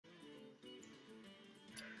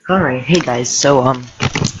Alright, hey guys, welcome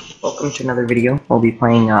to another video. We'll be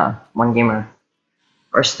playing, one game of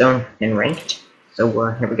Hearthstone and Ranked. So,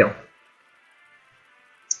 here we go.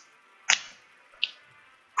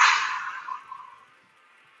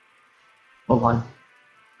 Hold on.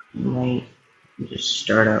 Might just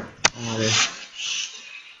start up another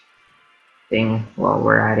thing while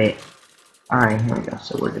we're at it. Alright, here we go.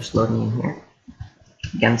 So we're just loading in here.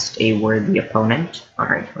 Against a worthy opponent.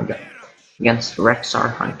 Alright, here we go. Against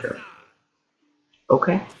Rexar Hunter.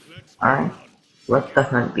 Okay. Alright. Let the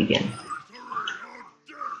hunt begin.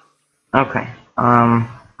 Okay,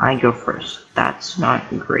 I go first. That's not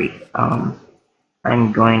great. I'm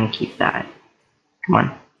going to keep that. Come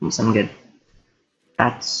on, do some good.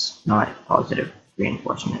 That's not positive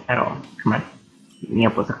reinforcement at all. Come on, hit me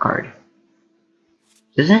up with a card.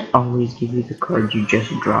 Doesn't it always give you the card you just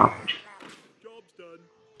dropped?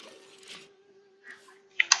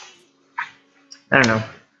 I don't know.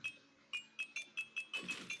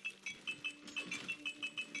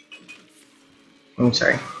 I'm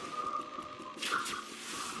sorry.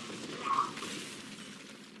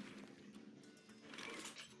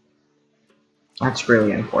 That's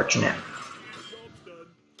really unfortunate.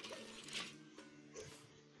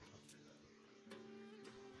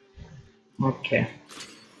 Okay.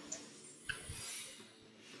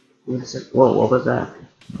 Whoa, what was that?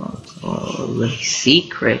 Oh, the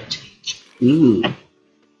secret. Ooh.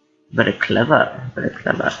 Very clever, very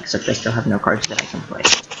clever. Except I still have no cards that I can play.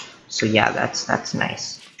 So yeah, that's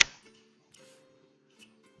nice.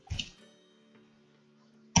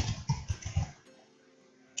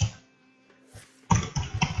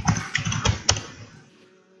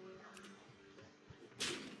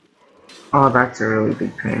 Oh, that's a really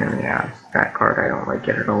big pain in the ass. That card, I don't like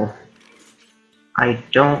it at all. I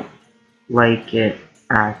don't like it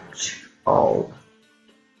at all.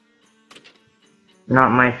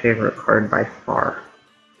 Not my favorite card by far.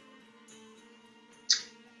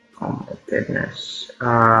 Oh my goodness.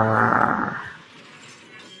 Yeah,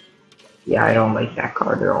 I don't like that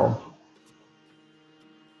card at all.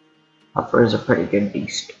 Huffer is a pretty good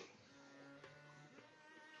beast.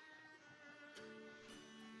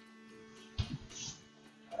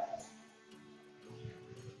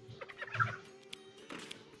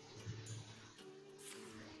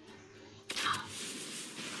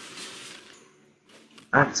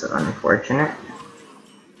 That's unfortunate.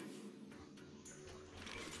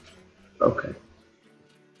 Okay.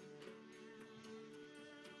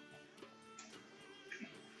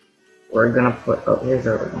 We're gonna put, oh, here's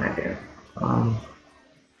what we're gonna do. I'm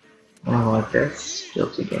gonna go like this,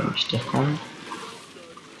 guilty game stick one.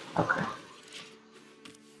 Okay.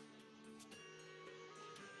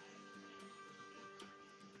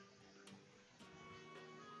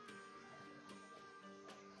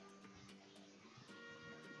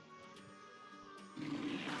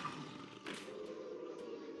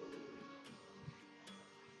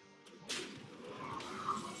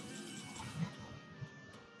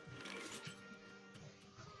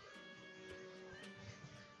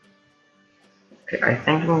 Okay, I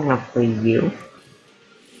think I'm gonna play you.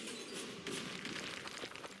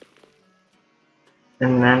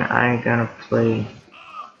 And then I'm gonna play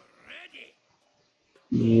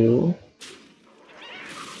you.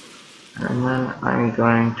 And then I'm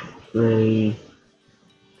going to play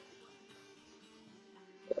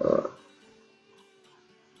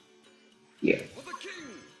yeah.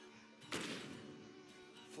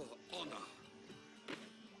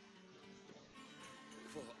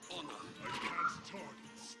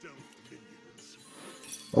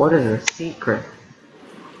 What is a secret?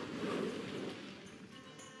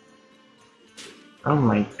 Oh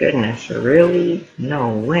my goodness, really?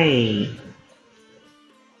 No way.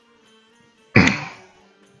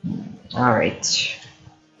 Alright.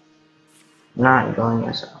 Not going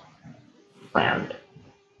as planned.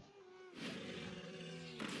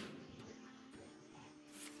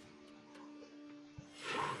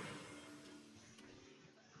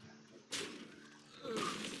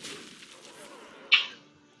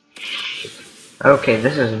 Okay,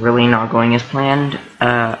 this is really not going as planned,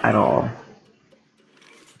 at all.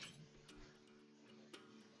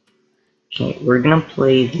 Okay, we're gonna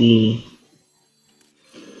play the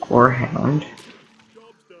Core Hound.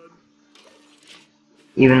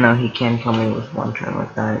 Even though he can kill me with one turn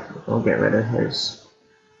like that, we'll get rid of his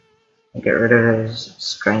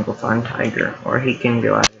Stranglethorn Tiger, or he can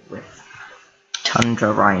go at it with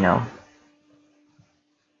Tundra Rhino.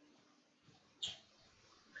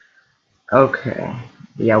 Okay.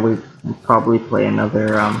 Yeah, we probably play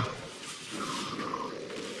another,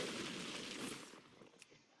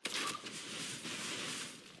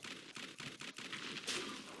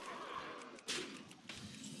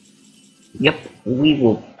 Yep, we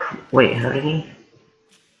will. Wait, how did he?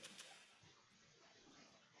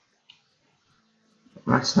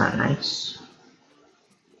 That's not nice.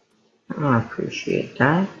 I don't appreciate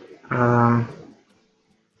that. Um,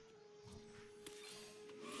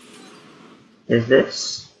 is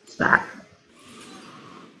this that?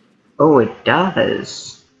 Oh, it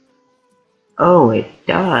does. Oh, it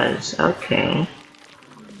does. Okay.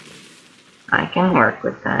 I can work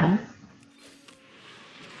with that.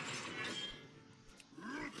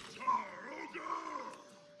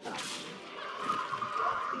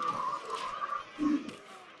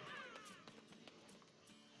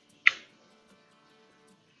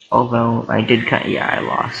 Although, I did cut. Yeah, I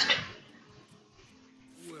lost.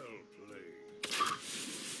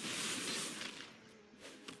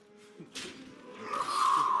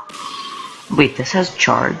 Wait, this has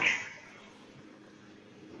charge?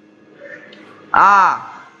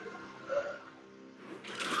 Ah!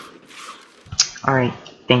 Alright,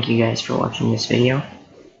 thank you guys for watching this video.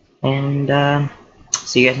 And,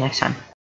 see you guys next time.